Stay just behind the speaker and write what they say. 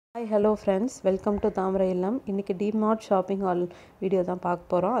Hi, hello friends. Welcome to Tamraillam. இன்னைக்கு Dmart shopping hall video தான்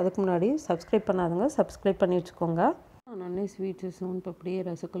பார்க்க போகிறோம். அதுக்கு முன்னாடி சப்ஸ்கிரைப் பண்ணாதவங்க சப்ஸ்கிரைப் பண்ணி வச்சுக்கோங்க. நானே ஸ்வீட்ஸு சோன் பப்படி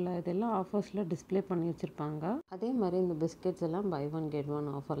ரசகுல்லா இதெல்லாம் ஆஃபர்ஸில் டிஸ்ப்ளே பண்ணி வச்சுருப்பாங்க. அதே மாதிரி இந்த பிஸ்கெட்ஸ் எல்லாம் பை ஒன் கெட் ஒன்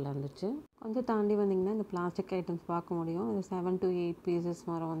ஆஃபரில் இருந்துச்சு. கொஞ்சம் தாண்டி வந்தீங்கன்னா இந்த பிளாஸ்டிக் ஐட்டம்ஸ் பார்க்க முடியும். இது 7 to 8 பீசஸ்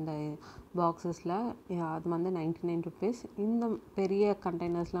வரும் அந்த பாக்ஸஸில். அது வந்து 99 ருபீஸ். இந்த பெரிய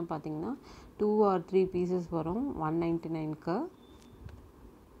கண்டெய்னர்ஸ்லாம் பார்த்தீங்கன்னா 2 or 3 பீசஸ் வரும் 199க்கு.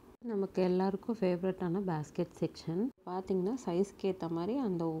 நமக்கு எல்லாருக்கும் ஃபேவரட்டான பேஸ்கெட் செக்ஷன் பார்த்தீங்கன்னா சைஸ்க்கு ஏற்ற மாதிரி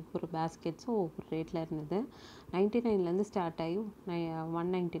அந்த ஒவ்வொரு பேஸ்கெட்ஸும் ஒவ்வொரு ரேட்டில் இருந்தது. 99லேருந்து ஸ்டார்ட் ஆகி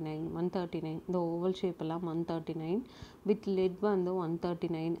 199, 139, இந்த ஓவல் ஷேப்பெல்லாம் 139, வித் லிட் வந்து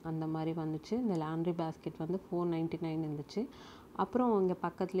 139 அந்த மாதிரி வந்துச்சு. இந்த லாண்ட்ரி பேஸ்கெட் வந்து 499 இருந்துச்சு. அப்புறம் இங்கே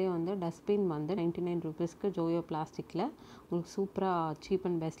பக்கத்துலேயே வந்து டஸ்ட்பின் வந்து 99 ருபீஸ்க்கு ஜோயோ பிளாஸ்டிக்கில் உங்களுக்கு சூப்பராக சீப்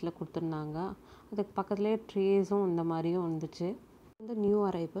அண்ட் பெஸ்ட்டில் கொடுத்துருந்தாங்க. அதுக்கு பக்கத்துலேயே ட்ரேஸும் இந்த மாதிரியும் இருந்துச்சு. வந்து நியூ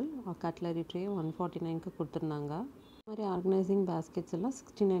அரைவல் கட்லரி ட்ரே 149க்கு கொடுத்துருந்தாங்க. இந்த மாதிரி ஆர்கனைசிங் பேஸ்கெட்ஸ் எல்லாம்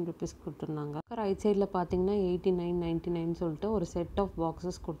 69 ருபீஸ் கொடுத்துருந்தாங்க. ரைட் சைடில் பார்த்தீங்கன்னா 89.99 சொல்லிட்டு ஒரு செட் ஆஃப்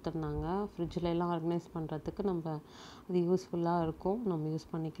பாக்ஸஸ் கொடுத்துருந்தாங்க. ஃப்ரிட்ஜில் எல்லாம் ஆர்கனைஸ் பண்ணுறதுக்கு நம்ம அது யூஸ்ஃபுல்லாக இருக்கும், நம்ம யூஸ்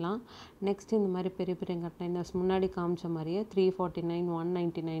பண்ணிக்கலாம். நெக்ஸ்ட் இந்த மாதிரி பெரிய பெரிய கண்டெய்னர்ஸ் முன்னாடி காமிச்ச மாதிரியே 349,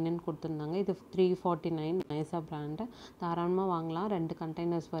 199ன்னு கொடுத்துருந்தாங்க. இது 349 நைஸா பிராண்டு, தாராளமாக வாங்கலாம். 2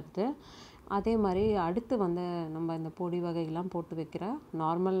 கண்டெய்னர்ஸ் வருது. அதே மாதிரி அடுத்து வந்து நம்ம இந்த பொடி வகைகள்லாம் போட்டு வைக்கிற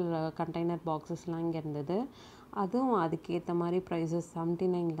நார்மல் கண்டெய்னர் பாக்ஸஸ்லாம் இங்கே இருந்தது. அதுவும் அதுக்கேற்ற மாதிரி ப்ரைஸஸ்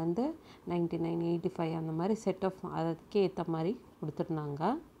 79லேருந்து 99, 85 அந்த மாதிரி செட் ஆஃப் அதுக்கு ஏற்ற மாதிரி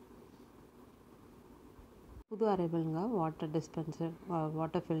கொடுத்துருந்தாங்க. புது அரைவலுங்க வாட்டர் டிஸ்பென்சர்,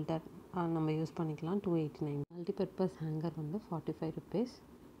 வாட்டர் ஃபில்டர் நம்ம யூஸ் பண்ணிக்கலாம். 289. மல்டிபர்பஸ் ஹேங்கர் வந்து 45 ருபீஸ்.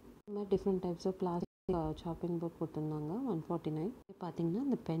 இந்த மாதிரி different types of plastic shopping board கொடுத்துருந்தாங்க 149. பார்த்தீங்கன்னா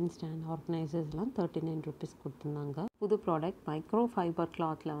இந்த பென் ஸ்டாண்ட் ஆர்கனைசர்ஸ்லாம் 39 ருபீஸ் கொடுத்துருந்தாங்க. புது ப்ராடக்ட் மைக்ரோ ஃபைபர்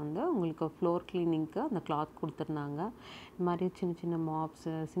கிளாத்தில் வந்து உங்களுக்கு ஃப்ளோர் கிளீனிங்க்கு அந்த கிளாத் கொடுத்துருந்தாங்க. இந்த மாதிரி சின்ன சின்ன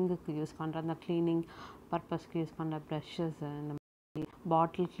மாப்ஸு, சிங்குக்கு யூஸ் பண்ணுற அந்த க்ளீனிங் பர்பஸ்க்கு யூஸ் பண்ணுற ப்ரஷ்ஷஸ், இந்த மாதிரி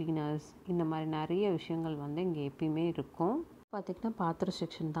பாட்டில் கிளீனர்ஸ், இந்த மாதிரி நிறைய விஷயங்கள் வந்து இங்கே எப்பயுமே இருக்கும். பார்த்திங்கன்னா பாத்திர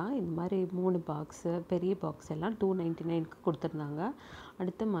செக்ஷன் தான். இந்த மாதிரி 3 பாக்ஸு பெரிய பாக்ஸ் எல்லாம் 299க்கு கொடுத்துருந்தாங்க.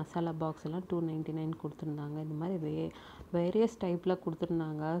 அடுத்து மசாலா பாக்ஸ் எல்லாம் 299 கொடுத்துருந்தாங்க. இந்த மாதிரி வேரியஸ் டைப்பில்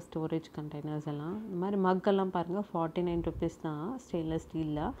கொடுத்துருந்தாங்க ஸ்டோரேஜ் கண்டெய்னர்ஸ் எல்லாம். இந்த மாதிரி மக்கெல்லாம் பாருங்கள் 49 ருபீஸ் தான் ஸ்டெயின்லெஸ்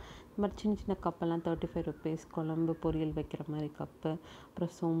ஸ்டீலில். இந்த மாதிரி சின்ன சின்ன கப்பெல்லாம் 35 ருபீஸ். குழம்பு பொரியல் வைக்கிற மாதிரி கப்பு,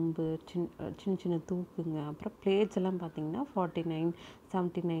 அப்புறம் சொம்பு, சின்ன சின்ன தூக்குங்க, அப்புறம் பிளேட்ஸ் எல்லாம் பார்த்திங்கன்னா 49,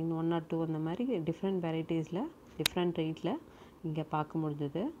 79, 102 அந்த மாதிரி டிஃப்ரெண்ட் வெரைட்டிஸில் டிஃப்ரெண்ட் ரேட்டில் இங்கே பார்க்க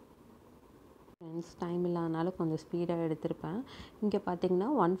முடிஞ்சது. ஃப்ரெண்ட்ஸ் டைம் இல்லாதனால கொஞ்சம் ஸ்பீடாக எடுத்திருப்பேன். இங்கே பார்த்தீங்கன்னா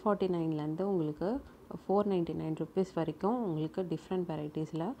 149லேருந்து உங்களுக்கு 499 ருபீஸ் வரைக்கும் உங்களுக்கு டிஃப்ரெண்ட்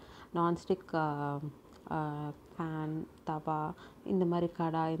வெரைட்டிஸில் நான்ஸ்டிக் பேன், தவா, இந்த மாதிரி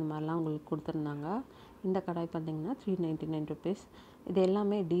கடாய் இந்த மாதிரிலாம் உங்களுக்கு கொடுத்துருந்தாங்க. இந்த கடாய் பார்த்தீங்கன்னா 399 ருபீஸ். இது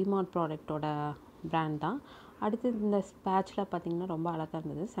எல்லாமே டிமார்ட் ப்ராடக்டோட பிராண்ட் தான். அடுத்து இந்த ஸ்பேட்சில் பார்த்தீங்கன்னா ரொம்ப அழகாக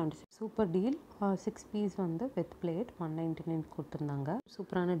இருந்தது. 76 சூப்பர் டீல். 6 பீஸ் வந்து வித் பிளேட் 199 கொடுத்துருந்தாங்க.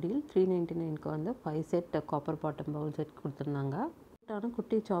 சூப்பரான டீல். 399க்கு வந்து 5 set copper bottom bowl set கொடுத்துருந்தாங்க.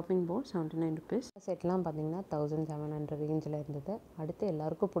 குட்டி சாப்பிங் போர்ட் 79 ருபீஸ். செட்லாம் பார்த்தீங்கன்னா 1700 ரேஞ்சில் இருந்தது. அடுத்து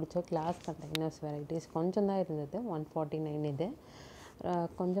எல்லாருக்கும் பிடிச்ச கிளாஸ் கண்டெய்னர்ஸ் வெரைட்டிஸ் கொஞ்சம் தான் இருந்தது. 149 இது.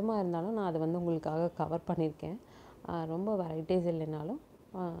 கொஞ்சமாக இருந்தாலும் நான் அதை வந்து உங்களுக்காக கவர் பண்ணியிருக்கேன். ரொம்ப வெரைட்டிஸ் இல்லைனாலும்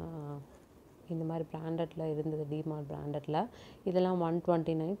இந்த மாதிரி பிராண்டடில் இருந்தது. டிமார்ட் பிராண்டடில் இதெல்லாம்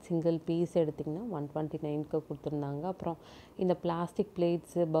 129. சிங்கிள் பீஸ் எடுத்திங்கன்னா 129க்கு கொடுத்துருந்தாங்க. அப்புறம் இந்த பிளாஸ்டிக்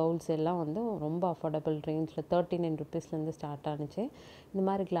பிளேட்ஸு, பவுல்ஸ் எல்லாம் வந்து ரொம்ப அஃபோர்டபுள் ரேஞ்சில் 39 ருபீஸ்லேருந்து ஸ்டார்ட் ஆனிச்சு. இந்த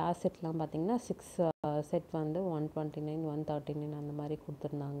மாதிரி கிளாஸ் செட்லாம் பார்த்திங்கன்னா 6 செட் வந்து 129, 139 அந்த மாதிரி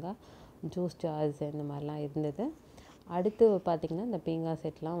கொடுத்துருந்தாங்க. ஜூஸ் ஜார்ஸ் இந்த மாதிரிலாம் இருந்தது. அடுத்து பார்த்திங்கன்னா இந்த பீங்கா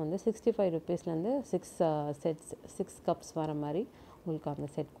செட்லாம் வந்து 65 ருபீஸ்லேருந்து 6 கப்ஸ் வர மாதிரி உங்களுக்கு அந்த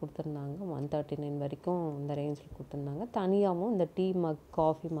செட் கொடுத்துருந்தாங்க. 139 வரைக்கும் இந்த ரேஞ்சில் கொடுத்துருந்தாங்க. தனியாகவும் இந்த டீ மக்,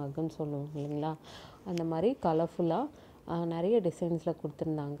 காஃபி மக்குன்னு சொல்லுவோம் இல்லைங்களா, அந்த மாதிரி கலர்ஃபுல்லாக நிறைய டிசைன்ஸில்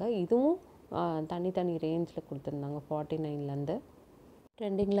கொடுத்துருந்தாங்க. இதுவும் தனி ரேஞ்சில் கொடுத்துருந்தாங்க 49லேருந்து.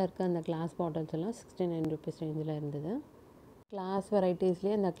 ட்ரெண்டிங்கில் இருக்க அந்த கிளாஸ் பாட்டில்ஸ் எல்லாம் 69 ருபீஸ் ரேஞ்சில் இருந்தது. கிளாஸ்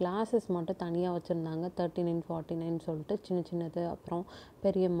வெரைட்டிஸ்லேயே இந்த கிளாஸஸ் மட்டும் தனியாக வச்சுருந்தாங்க 39, 49 சொல்லிட்டு சின்னது. அப்புறம்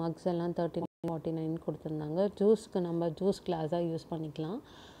பெரிய மக்ஸ் எல்லாம் 39, 49 கொடுத்துருந்தாங்க. ஜூஸ்க்கு நம்ம ஜூஸ் கிளாஸாக யூஸ் பண்ணிக்கலாம்.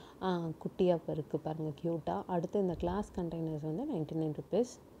 குட்டியாக இருக்குது பாருங்கள், க்யூட்டாக. அடுத்து இந்த கிளாஸ் கண்டெய்னர்ஸ் வந்து 99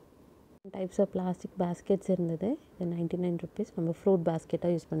 rupees. Types of plastic baskets இருந்தது. இது 99 ருபீஸ். நம்ம ஃப்ரூட்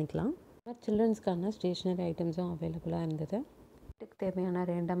பேஸ்கெட்டாக யூஸ் பண்ணிக்கலாம். சில்ட்ரன்ஸ்க்கான ஸ்டேஷ்னரி ஐட்டம்ஸும் அவைலபிளாக இருந்தது. வீட்டுக்கு தேவையான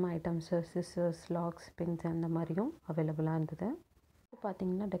random items, scissors, lakhs, pins அந்த மாதிரியும் அவைலபிளாக இருந்தது.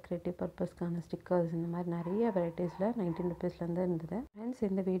 பார்த்தீங்கன்னா டெக்கரேட்டிவ் பர்பஸ்க்கான ஸ்டிக்கர்ஸ் இந்த மாதிரி நிறைய வெரைட்டிஸில் 19 ருபீஸ்லேருந்து இருந்தது. ஃப்ரெண்ட்ஸ்,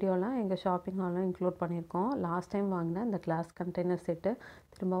 இந்த வீடியோலாம் எங்கள் ஷாப்பிங் ஹாலும் இன்க்ளூட் பண்ணியிருக்கோம். லாஸ்ட் டைம் வாங்கின இந்த கிளாஸ் கண்டெய்னர் செட்டு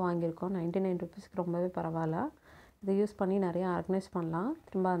திரும்ப வாங்கியிருக்கோம். 99 ருபீஸ்க்கு ரொம்பவே பரவாயில்ல. இதை யூஸ் பண்ணி நிறைய ஆர்கனைஸ் பண்ணலாம்.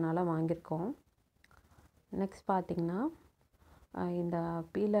 திரும்ப அதனால் வாங்கியிருக்கோம். நெக்ஸ்ட் பார்த்திங்கன்னா இந்த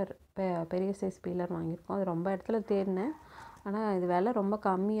பீலர் பெரிய சைஸ் பீலர் வாங்கியிருக்கோம். அது ரொம்ப இடத்துல தேடினேன், ஆனால் இது விலை ரொம்ப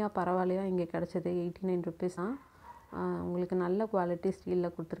கம்மியாக பரவாயில்லையா இங்கே கிடச்சிது. 89 ருபீஸ் தான். உங்களுக்கு நல்ல குவாலிட்டி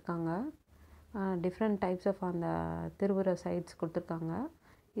ஸ்டீலில் கொடுத்துருக்காங்க. டிஃப்ரெண்ட் டைப்ஸ் ஆஃப் அந்த திருவுர சைட்ஸ் கொடுத்துருக்காங்க.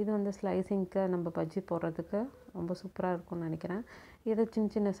 இது வந்து ஸ்லைசிங்க்கு நம்ம பஜ்ஜி போடுறதுக்கு ரொம்ப சூப்பராக இருக்கும்னு நினைக்கிறேன். இது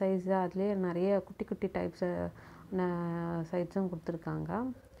சின்ன சின்ன சைஸு, அதுலேயே நிறைய குட்டி குட்டி டைப்ஸு சைட்ஸும் கொடுத்துருக்காங்க.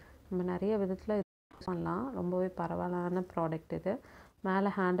 நம்ம நிறைய விதத்தில் யூஸ் பண்ணலாம். ரொம்பவே பரவாயில்லான ப்ராடக்ட் இது. மேலே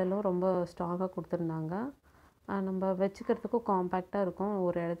ஹேண்டலும் ரொம்ப ஸ்ட்ராங்காக கொடுத்துருந்தாங்க. நம்ம வச்சுக்கிறதுக்கும் காம்பேக்டாக இருக்கும்.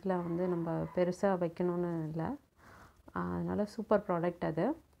 ஒரு இடத்துல வந்து நம்ம பெருசாக வைக்கணும்னு இல்லை. அதனால் சூப்பர் ப்ராடக்ட் அது.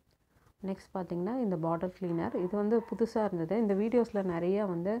 நெக்ஸ்ட் பார்த்திங்கன்னா இந்த பாட்டில் க்ளீனர். இது வந்து புதுசாக இருந்தது. இந்த வீடியோஸில் நிறைய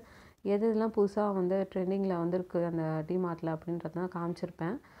வந்து எதுலாம் புதுசாக வந்து ட்ரெண்டிங்கில் வந்துருக்கு அந்த டிமார்ட்டில் அப்படின்றது தான்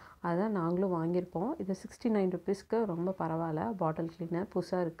காமிச்சிருப்பேன். அதுதான் நாங்களும் வாங்கியிருப்போம். இது 69 ருபீஸ்க்கு ரொம்ப பரவாயில்ல. பாட்டில் க்ளீனர்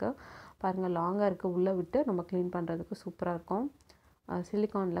புதுசாக இருக்குது பாருங்கள். லாங்காக இருக்குது, உள்ளே விட்டு நம்ம க்ளீன் பண்ணுறதுக்கு சூப்பராக இருக்கும்.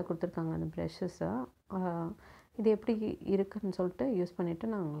 சிலிக்கானில் கொடுத்துருக்காங்க அந்த ப்ரெஷ்ஷஸை. இது எப்படி இருக்குதுன்னு சொல்லிட்டு யூஸ்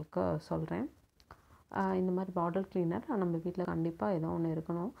பண்ணிவிட்டு நான் உங்களுக்கு சொல்கிறேன். இந்த மாதிரி பாட்டில் க்ளீனர் நம்ம வீட்டில் கண்டிப்பாக ஏதோ ஒன்று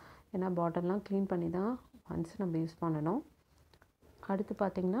இருக்கணும். ஏன்னா பாட்டில்லாம் க்ளீன் பண்ணி தான் ஒன்ஸ் நம்ம யூஸ் பண்ணணும். அடுத்து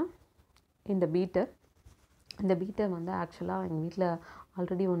பார்த்திங்கன்னா இந்த பீட்டர். இந்த பீட்டர் வந்து ஆக்சுவலாக எங்கள் வீட்டில்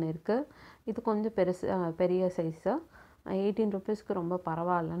ஆல்ரெடி ஒன்று இருக்குது. இது கொஞ்சம் பெரிய சைஸு. 18 ருபீஸ்க்கு ரொம்ப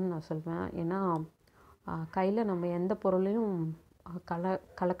பரவாயில்லன்னு நான் சொல்வேன். ஏன்னா கையில் நம்ம எந்த பொருளையும்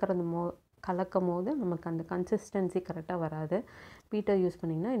கலக்கும் போது நமக்கு அந்த கன்சிஸ்டன்சி கரெக்டாக வராது. பீட்டர் யூஸ்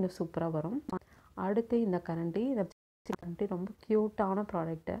பண்ணிங்கன்னா இன்னும் சூப்பராக வரும். அடுத்து இந்த கரண்டி. இந்த கரண்டி ரொம்ப க்யூட்டான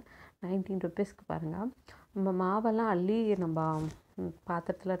ப்ராடக்ட்டு. 19 ருபீஸ்க்கு பாருங்கள். நம்ம மாவெல்லாம் அள்ளி நம்ம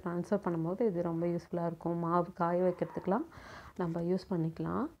பாத்திரத்தில் ட்ரான்ஸ்ஃபர் பண்ணும்போது இது ரொம்ப யூஸ்ஃபுல்லாக இருக்கும். மாவு காய வைக்கிறதுக்கெலாம் நம்ம யூஸ்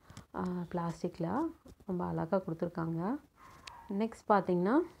பண்ணிக்கலாம். பிளாஸ்டிக்கில் ரொம்ப அழகாக கொடுத்துருக்காங்க. நெக்ஸ்ட்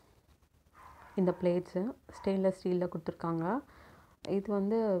பார்த்திங்கன்னா இந்த பிளேட்ஸு ஸ்டெயின்லெஸ் ஸ்டீலில் கொடுத்துருக்காங்க. இது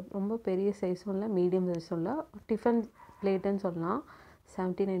வந்து ரொம்ப பெரிய சைஸும் இல்லை, மீடியம் சைஸும் இல்லை, டிஃபன் பிளேட்டுன்னு சொல்லலாம்.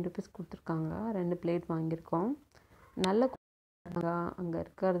 79 ருபீஸ் கொடுத்துருக்காங்க. 2 பிளேட் வாங்கியிருக்கோம். நல்ல அங்கே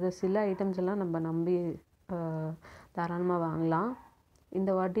இருக்கிறது சில ஐட்டம்ஸ் எல்லாம் நம்ம நம்பி தாராளமாக வாங்கலாம்.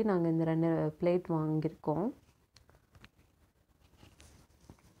 இந்த வாட்டி நாங்கள் இந்த 2 பிளேட் வாங்கியிருக்கோம்.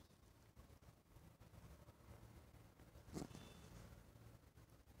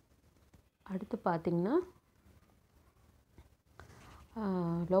 அடுத்து பார்த்திங்கன்னா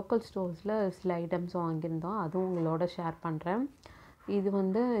லோக்கல் ஸ்டோர்ஸில் சில ஐட்டம்ஸ் வாங்கியிருந்தோம். அதுவும் உங்களோட ஷேர் பண்ணுறேன். இது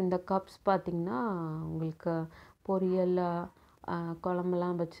வந்து இந்த கப்ஸ் பார்த்திங்கன்னா உங்களுக்கு பொரியல்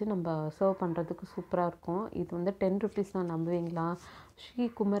குழம்புலாம் வச்சு நம்ம சர்வ் பண்ணுறதுக்கு சூப்பராக இருக்கும். இது வந்து 10 ருபீஸ் தான். நம்புவீங்களா? ஸ்ரீ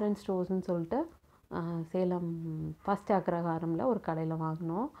குமரன் ஸ்டோர்ஸ்ன்னு சொல்லிட்டு சேலம் ஃபஸ்ட் அக்ரஹாரமில் ஒரு கடையில்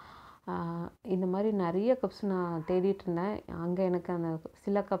வாங்கினோம். இந்த மாதிரி நிறைய கப்ஸ் நான் தேடிட்டு இருந்தேன். அங்கே எனக்கு அந்த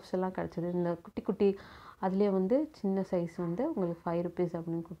சில கப்ஸ் எல்லாம் கிடச்சிது. இந்த குட்டி குட்டி அதுலேயே வந்து சின்ன சைஸ் வந்து உங்களுக்கு 5 ருபீஸ்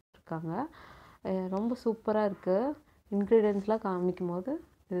அப்படின்னு கொடுத்துருக்காங்க. ரொம்ப சூப்பராக இருக்குது. இன்க்ரீடியன்ஸ்லாம் காமிக்கும் போது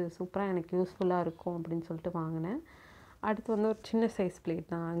இது சூப்பராக எனக்கு யூஸ்ஃபுல்லாக இருக்கும் அப்படின்னு சொல்லிட்டு வாங்கினேன். அடுத்து வந்து ஒரு சின்ன சைஸ்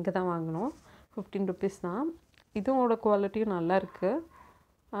பிளேட் தான் அங்கே தான் வாங்கினோம். 15 ருபீஸ் தான். இதோட குவாலிட்டியும் நல்லா இருக்குது.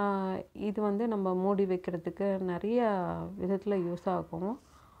 இது வந்து நம்ம மூடி வைக்கிறதுக்கு நிறைய விதத்தில் யூஸ் ஆகும்.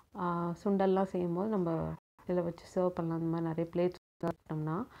 சுண்டல்லாம் செய்யும்போது நம்ம இதில் வச்சு சர்வ் பண்ணலாம். அந்த மாதிரி நிறைய பிளேட்ஸ்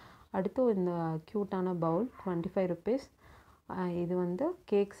சாப்பிட்டோம்னா. அடுத்து இந்த க்யூட்டான பவுல் 25 ருபீஸ். இது வந்து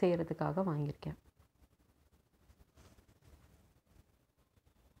கேக் செய்கிறதுக்காக வாங்கியிருக்கேன்.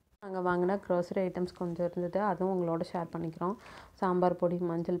 நாங்கள் வாங்கின க்ரோசரி ஐட்டம்ஸ் கொஞ்சம் இருந்தது, அதுவும் உங்களோட ஷேர் பண்ணிக்கிறோம். சாம்பார் பொடி,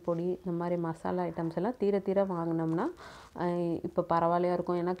 மஞ்சள் பொடி, இந்த மாதிரி மசாலா ஐட்டம்ஸ் எல்லாம் தீர வாங்கினோம்னா இப்போ பரவாயில்லையாக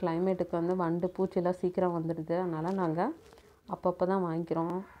இருக்கும். ஏன்னா கிளைமேட்டுக்கு வந்து வண்டு பூச்சிலாம் சீக்கிரம் வந்துடுது. அதனால் நாங்கள் அப்பப்போ தான்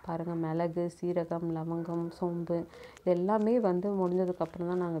வாங்கிக்கிறோம். பாருங்கள், மிளகு, சீரகம், லவங்கம், சோம்பு இது எல்லாமே வந்து முடிஞ்சதுக்கப்புறம்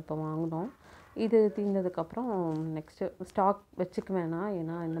தான் நாங்கள் இப்போ வாங்கினோம். இது தீர்ந்ததுக்கப்புறம் நெக்ஸ்ட்டு ஸ்டாக் வச்சுக்க வேணாம்.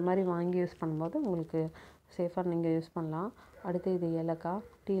 ஏன்னா இந்த மாதிரி வாங்கி யூஸ் பண்ணும்போது உங்களுக்கு சேஃபாக நீங்கள் யூஸ் பண்ணலாம். அடுத்து இது ஏலக்காய்.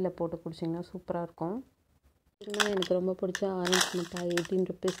 டீயில் போட்டு குடிச்சிங்கன்னா சூப்பராக இருக்கும். எனக்கு ரொம்ப பிடிச்ச ஆரஞ்சு மிட்டாய் 18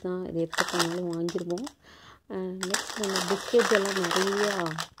 ருபீஸ் தான். இது எப்போ பண்ணாலும் வாங்கிடுவோம். நெக்ஸ்ட் நம்ம பிஸ்கெட்ஸ் எல்லாம் நிறையா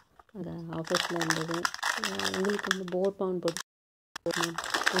அந்த ஆஃபர்ஸில் இருந்தது. உங்களுக்கு வந்து போர் பவுன் போட்டு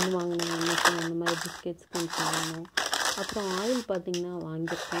ஒன்று வாங்கினோம், அந்த மாதிரி பிஸ்கெட்ஸ் கொஞ்சம் வாங்கினோம். அப்புறம் ஆயில் பார்த்திங்கன்னா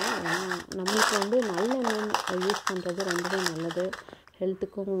வாங்கியிருக்கோம். ஏன்னா நம்மளுக்கு வந்து நல்லெண்ணெய் யூஸ் பண்ணுறது ரொம்பவே நல்லது,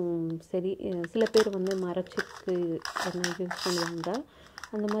 ஹெல்த்துக்கும் சரி. சில பேர் வந்து மரச்சிக்கு எண்ணெய் யூஸ் பண்ணுவாங்க.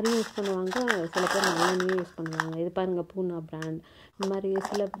 அந்த மாதிரி யூஸ் பண்ணுவாங்க. சில பேர் நல்லெண்ணெயும் யூஸ் பண்ணுவாங்க. இது பாருங்கள் பூனா பிராண்ட். இந்த மாதிரி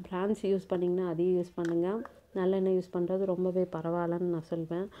சில பிராண்ட்ஸ் யூஸ் பண்ணிங்கன்னா அதையும் யூஸ் பண்ணுங்கள். நல்லெண்ணெய் யூஸ் பண்ணுறது ரொம்பவே பரவாயில்லன்னு நான்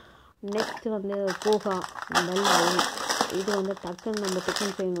சொல்வேன். நெக்ஸ்ட் வந்து போகா வெல் ஆயில். இது வந்து டக்குன்னு நம்ம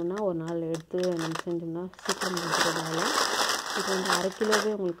டிஃபன் செய்யணுன்னா ஒரு நாள் எடுத்து நம்ம செஞ்சோம்னா சீக்கிரம் முடிக்கிறதால இது வந்து 1/2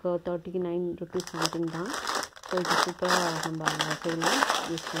 கிலோவே உங்களுக்கு 39 ருபீஸ் சம்திங் தான். ஸோ இது சூப்பராக நம்ம செய்யலாம்,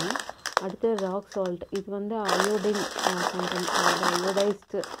 யூஸ் பண்ணலாம். அடுத்து ராக் சால்ட். இது வந்து அயோடின் கண்டென்ட், அதாவது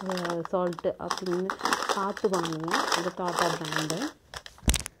அயோடைஸ்டு சால்ட்டு அப்படின்னு பார்த்து வாங்குங்க. இது டாட்டா பிராண்டு.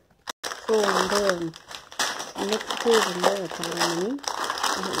 ஸோ வந்து நெக்ஸ்ட்டு வந்து காராமணி.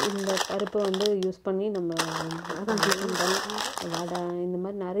 இந்த பருப்பை வந்து யூஸ் பண்ணி நம்ம வடை இந்த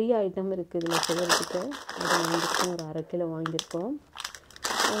மாதிரி நிறைய ஐட்டம் இருக்குது இதில் செய்கிறதுக்கு. அது வாங்கியிருக்கோம், ஒரு 1/2 கிலோ வாங்கியிருக்கோம்.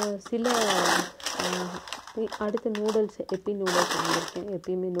 சில அடுத்து நூடுல்ஸ், எப்பி நூடுல்ஸ் வாங்கியிருக்கேன்.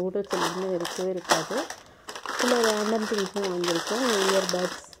 எப்பயுமே நூடுல்ஸ் எல்லாமே இருக்கவே இருக்காது. சில ரேண்டம் திங்ஸும் வாங்கியிருக்கோம்.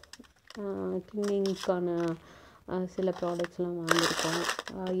 இயர்பட்ஸ், கிளீனிங்க்கான சில ப்ராடக்ட்ஸ்லாம் வாங்கியிருக்கோம்.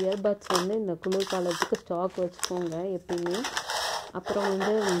 இயர்பட்ஸ் வந்து இந்த குளிர்காலத்துக்கு ஸ்டாக் வச்சுக்கோங்க எப்பயுமே. அப்புறம்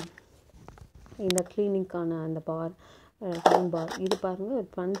வந்து இந்த கிளீனிங்க்கான அந்த டைம் பார். இது பாருங்கள்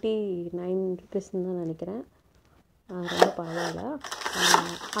 29 ருபீஸ்ன்னு தான் நினைக்கிறேன். ரொம்ப பரவாயில்ல.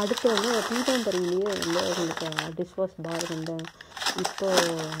 அடுத்து வந்து பீதாம்பரியிலேயே வந்து உங்களுக்கு டிஷ் வாஷ் பார் வந்து இப்போது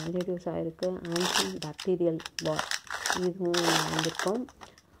இன்ட்ரடியூஸ் ஆகிருக்கு. ஆன்டி பாக்டீரியல் பார், இதுவும் வந்திருக்கோம்.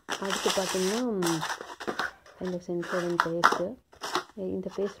 அடுத்து பார்த்திங்கன்னா இந்த சென்சோரின் பேஸ்ட்டு. இந்த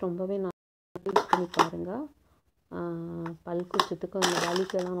பேஸ்ட் ரொம்பவே நல்லா யூஸ் பண்ணி பாருங்கள். பல் குச்சத்துக்கு அந்த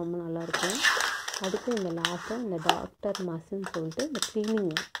வலிக்கெல்லாம் ரொம்ப நல்லாயிருக்கும். அடுத்து இந்த லாஸ்ட்டாக இந்த டாக்டர் மஸ்ன்னு சொல்லிட்டு இந்த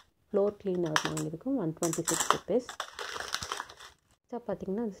க்ளீனிங் ஃப்ளோர் க்ளீனர் வாங்கியிருக்கோம், 126 ருபீஸ்.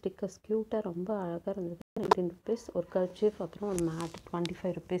 பார்த்திங்கன்னா அந்த ஸ்டிக்கர்ஸ் க்யூட்டாக ரொம்ப அழகாக இருந்தது, 19 ருபீஸ். ஒரு கர்ச்சீஃப், அப்புறம் ஒரு மேட்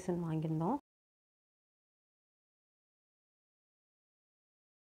 25 ருபீஸ்ன்னு வாங்கியிருந்தோம்.